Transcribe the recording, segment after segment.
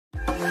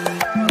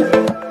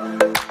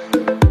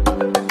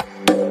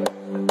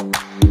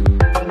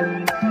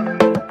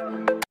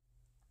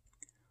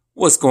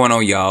What's going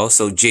on, y'all?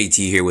 So JT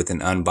here with an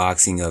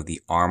unboxing of the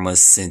ARRMA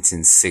SENTON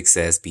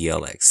 6S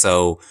BLX.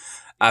 So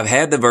I've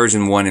had the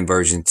version 1 and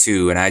version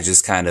 2, and I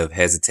just kind of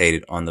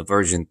hesitated on the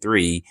version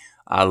 3.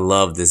 I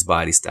love this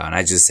body style, and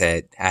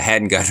I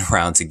hadn't gotten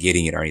around to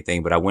getting it or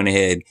anything, but I went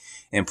ahead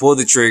and pulled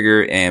the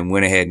trigger and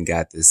went ahead and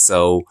got this.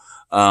 So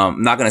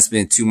I'm not going to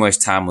spend too much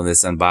time on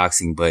this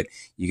unboxing, but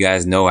you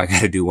guys know I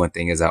got to do one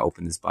thing as I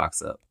open this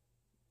box up.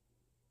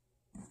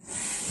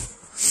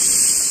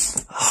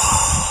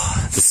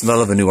 The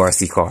smell of a new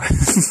RC car.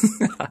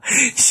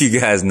 You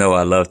guys know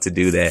I love to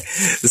do that.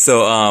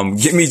 So,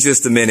 give me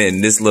just a minute,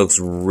 and this looks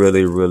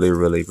really, really,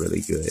 really,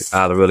 really good.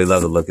 I really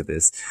love the look of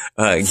this.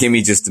 Give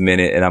me just a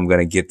minute, and I'm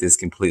going to get this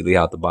completely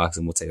out the box,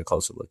 and we'll take a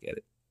closer look at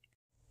it.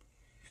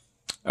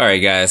 All right,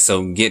 guys.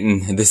 So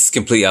getting this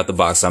complete out the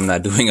box. So I'm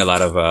not doing a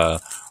lot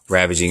of,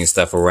 ravaging and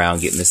stuff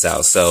around getting this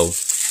out. So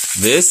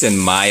this, in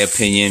my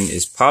opinion,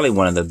 is probably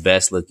one of the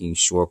best looking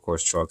short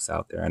course trucks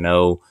out there. I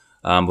know,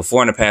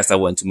 before in the past, I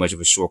wasn't too much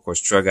of a short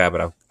course truck guy,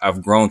 but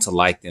I've grown to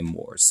like them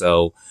more.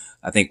 So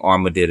I think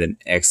ARRMA did an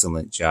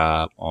excellent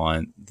job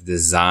on the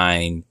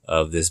design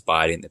of this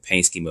body and the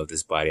paint scheme of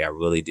this body. I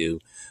really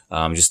do.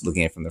 Just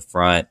looking at it from the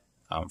front,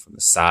 from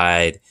the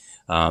side,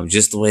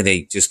 just the way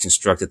they just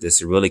constructed this,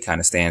 it really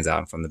kind of stands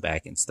out from the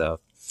back and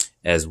stuff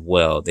as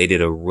well. They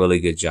did a really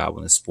good job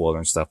on the spoiler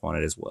and stuff on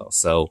it as well.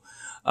 So,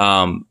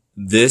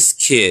 this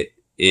kit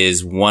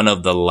is one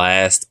of the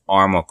last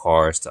ARRMA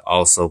cars to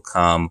also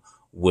come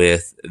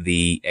with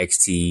the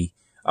XT,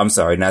 I'm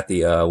sorry, not the,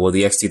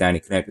 the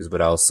XT90 connectors,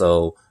 but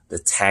also the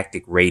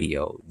Tactic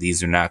radio.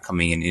 These are not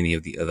coming in any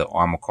of the other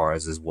ARRMA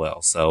cars as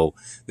well. So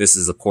this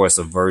is, of course,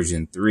 a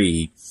version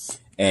 3.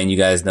 And you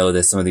guys know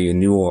that some of the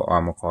newer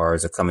ARRMA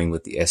cars are coming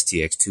with the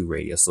STX2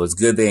 radio. So it's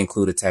good they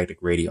include a Tactic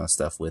radio and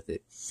stuff with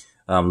it.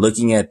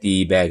 Looking at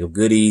the bag of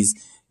goodies,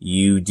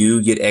 you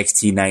do get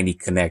XT90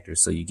 connectors.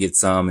 So you get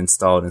some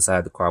installed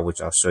inside the car,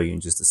 which I'll show you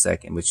in just a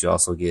second, but you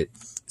also get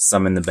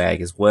some in the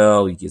bag as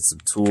well. You get some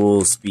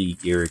tools,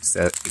 speed gear, et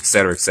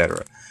cetera, et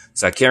cetera.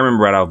 So I can't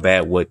remember right off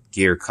bat what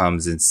gear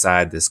comes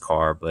inside this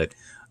car, but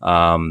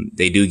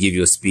they do give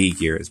you a speed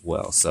gear as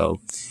well. So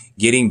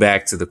getting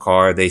back to the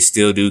car, they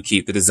still do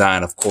keep the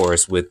design, of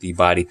course, with the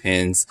body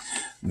pins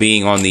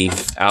being on the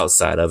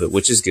outside of it,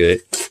 which is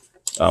good.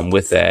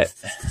 With that,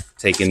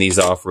 taking these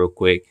off real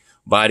quick.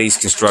 Body's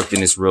constructing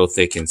this real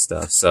thick and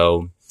stuff.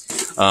 So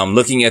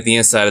looking at the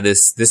inside of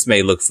this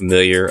may look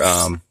familiar,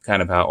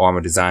 kind of how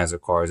ARRMA designs their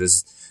cars.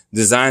 It's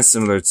designed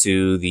similar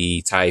to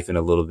the Typhon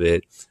a little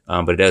bit,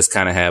 but it does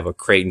kind of have a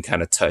Creighton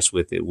kind of touch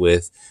with it,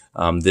 with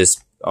this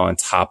on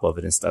top of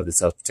it and stuff. This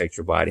helps protect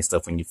your body and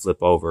stuff when you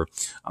flip over.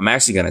 I'm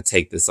actually going to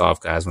take this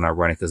off, guys, when I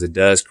run it, because it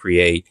does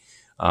create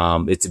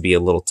it to be a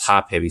little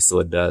top heavy, so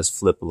it does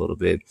flip a little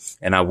bit.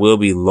 And I will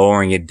be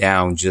lowering it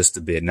down just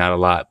a bit, not a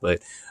lot,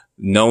 but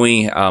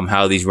knowing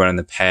how these run in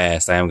the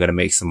past, I am going to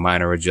make some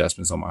minor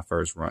adjustments on my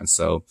first run.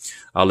 So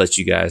I'll let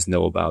you guys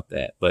know about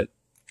that. But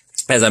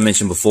as I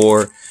mentioned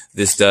before,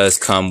 this does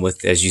come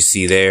with, as you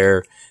see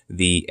there,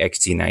 the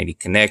XT90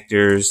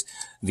 connectors,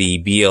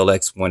 the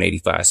BLX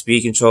 185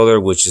 speed controller,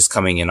 which is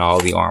coming in all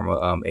the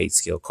ARRMA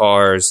 8-scale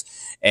cars,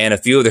 and a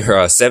few of their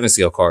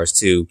 7-scale cars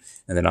too,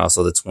 and then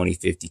also the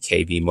 2050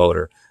 kV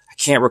motor. I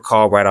can't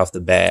recall right off the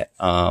bat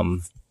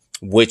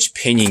which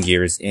pinion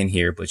gear is in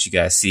here, but you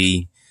guys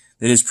see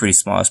it is pretty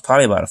small. It's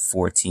probably about a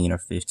 14 or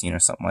 15 or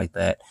something like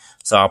that.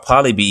 So I'll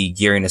probably be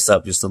gearing this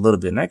up just a little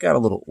bit. And I got a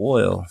little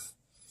oil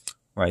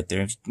right there.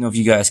 I don't know if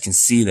you guys can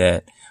see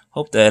that.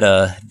 Hope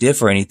that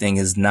diff or anything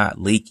is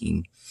not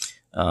leaking.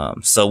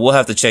 So we'll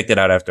have to check that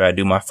out after I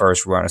do my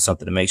first run or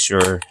something to make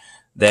sure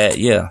that,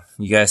 yeah,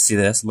 you guys see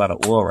that. That's a lot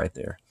of oil right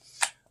there.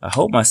 I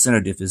hope my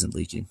center diff isn't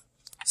leaking.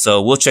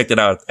 So we'll check that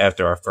out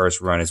after our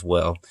first run as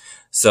well.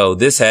 So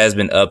this has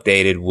been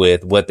updated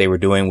with what they were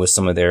doing with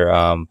some of their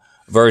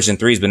version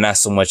 3s, but not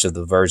so much of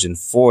the version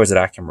 4s that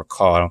I can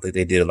recall. I don't think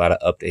they did a lot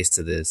of updates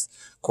to this.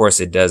 Of course,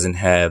 it doesn't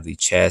have the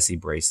chassis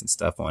brace and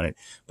stuff on it,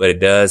 but it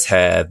does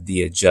have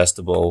the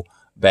adjustable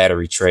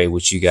battery tray,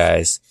 which you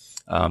guys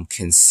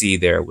can see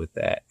there with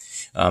that.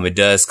 It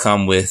does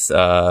come with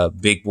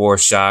big bore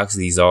shocks.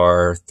 These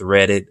are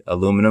threaded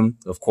aluminum,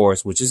 of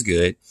course, which is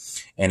good.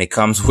 And it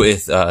comes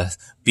with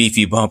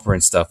beefy bumper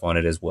and stuff on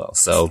it as well.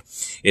 So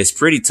it's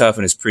pretty tough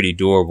and it's pretty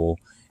durable.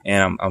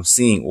 And I'm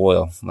seeing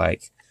oil,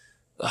 like,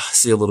 I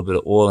see a little bit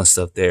of oil and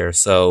stuff there.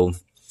 So,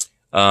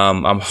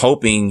 I'm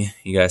hoping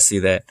you guys see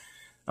that.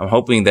 I'm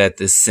hoping that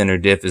this center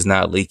diff is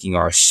not leaking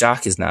or our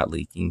shock is not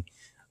leaking.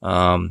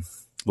 But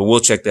we'll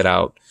check that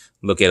out.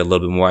 Look at it a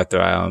little bit more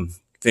after I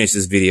finish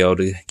this video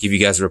to give you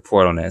guys a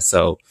report on that.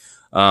 So,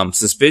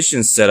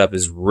 suspension setup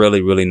is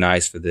really, really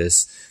nice for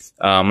this.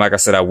 Like I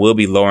said, I will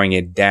be lowering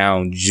it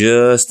down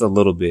just a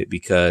little bit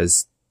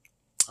because,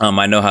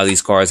 I know how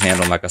these cars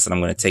handle. Like I said,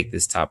 I'm going to take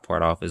this top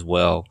part off as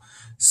well,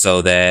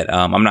 so that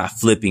I'm not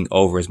flipping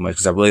over as much,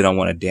 because I really don't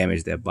want to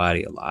damage that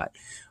body a lot.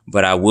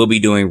 But I will be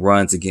doing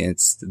runs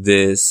against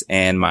this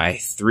and my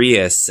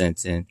 3S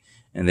Senton,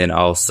 and then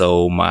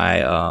also my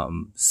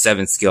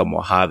 7th scale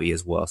Mojave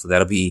as well. So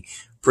that'll be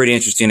pretty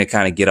interesting to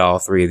kind of get all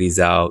three of these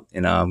out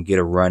and get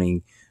a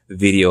running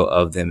video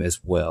of them as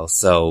well.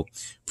 So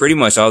pretty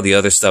much all the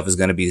other stuff is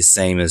going to be the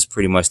same as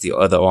pretty much the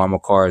other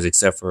ARRMA cars,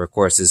 except for, of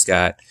course, it's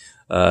got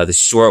the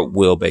short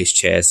wheelbase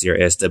chassis, or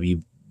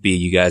SWB.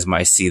 You guys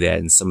might see that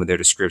in some of their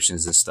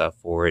descriptions and stuff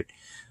for it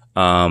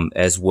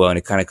as well. And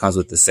it kind of comes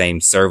with the same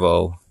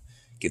servo.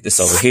 Get this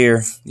over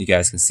here. You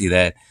guys can see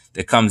that.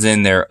 That comes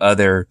in their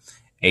other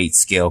 8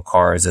 scale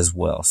cars as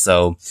well.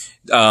 So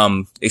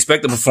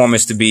expect the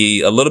performance to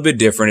be a little bit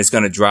different. It's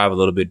going to drive a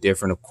little bit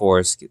different, of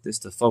course. Get this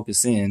to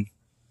focus in.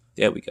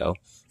 There we go.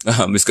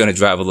 It's going to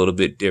drive a little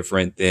bit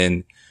different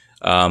than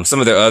some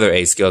of their other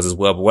 8 scales as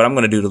well. But what I'm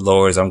going to do to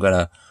lower is I'm going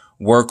to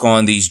work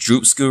on these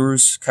droop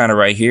screws, kind of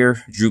right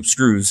here, droop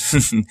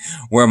screws,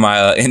 where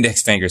my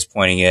index finger is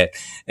pointing at.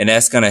 And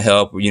that's going to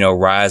help, you know,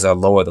 rise or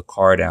lower the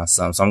car down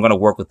some. So I'm going to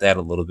work with that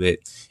a little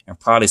bit and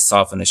probably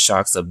soften the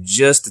shocks up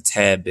just a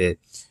tad bit.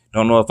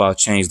 Don't know if I'll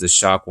change the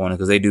shock one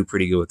because they do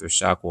pretty good with their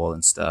shock wall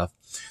and stuff.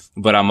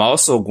 But I'm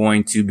also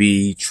going to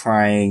be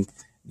trying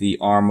the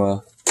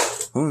ARRMA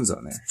spoons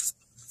on there.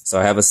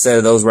 So I have a set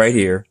of those right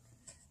here,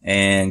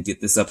 and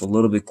get this up a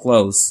little bit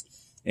close.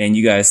 And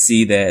you guys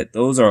see that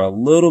those are a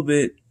little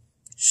bit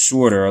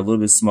shorter, a little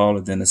bit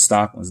smaller than the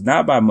stock ones.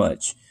 Not by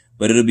much,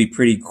 but it'll be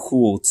pretty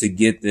cool to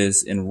get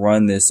this and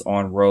run this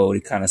on road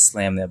and kind of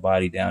slam that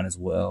body down as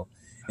well.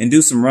 And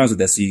do some runs with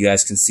that so you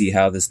guys can see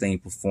how this thing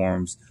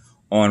performs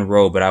on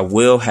road. But I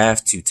will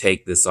have to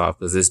take this off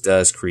because this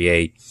does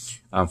create,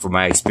 from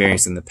my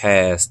experience in the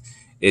past,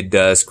 it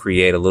does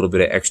create a little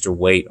bit of extra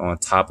weight on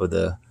top of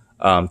the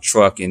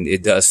truck, and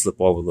it does flip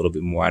over a little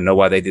bit more. I know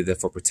why they did that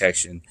for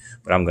protection,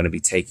 but I'm going to be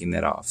taking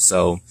that off.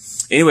 So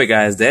anyway,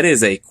 guys, that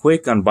is a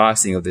quick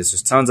unboxing of this.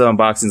 There's tons of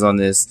unboxings on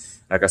this.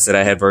 Like I said,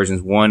 I had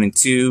versions 1 and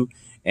 2,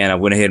 and I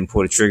went ahead and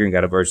pulled the trigger and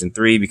got a version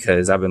 3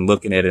 because I've been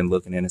looking at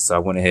it. So I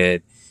went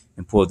ahead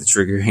and pulled the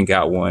trigger and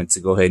got one to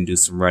go ahead and do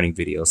some running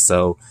videos.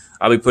 So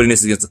I'll be putting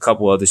this against a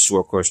couple other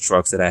short course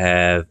trucks that I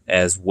have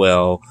as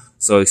well.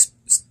 So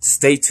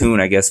stay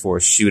tuned, I guess, for a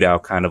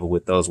shootout kind of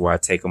with those where I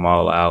take them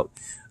all out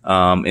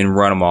and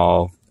run them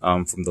all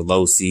from the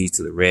low C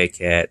to the Red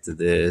Cat to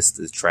this,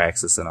 to the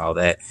Traxxas and all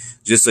that,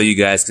 just so you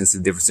guys can see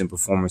the difference in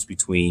performance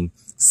between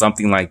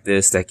something like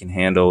this that can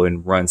handle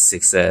and run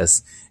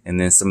 6S and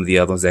then some of the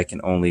other ones that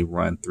can only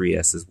run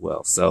 3S as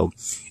well. So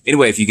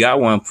anyway, if you got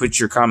one, put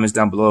your comments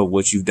down below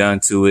what you've done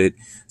to it.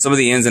 Some of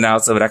the ins and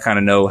outs of it, I kind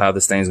of know how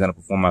this thing's going to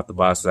perform out the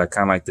box, but I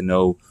kind of like to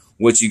know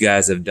what you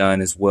guys have done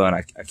as well. And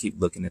I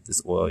keep looking at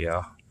this oil,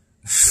 y'all.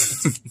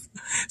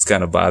 It's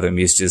kind of bothering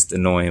me. It's just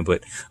annoying,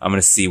 but I'm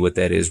going to see what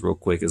that is real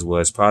quick as well.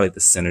 It's probably the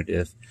center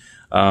diff,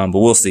 but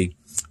we'll see.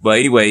 But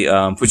anyway,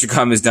 put your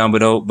comments down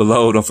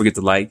below. Don't forget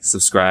to like,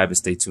 subscribe, and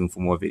stay tuned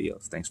for more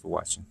videos. Thanks for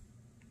watching.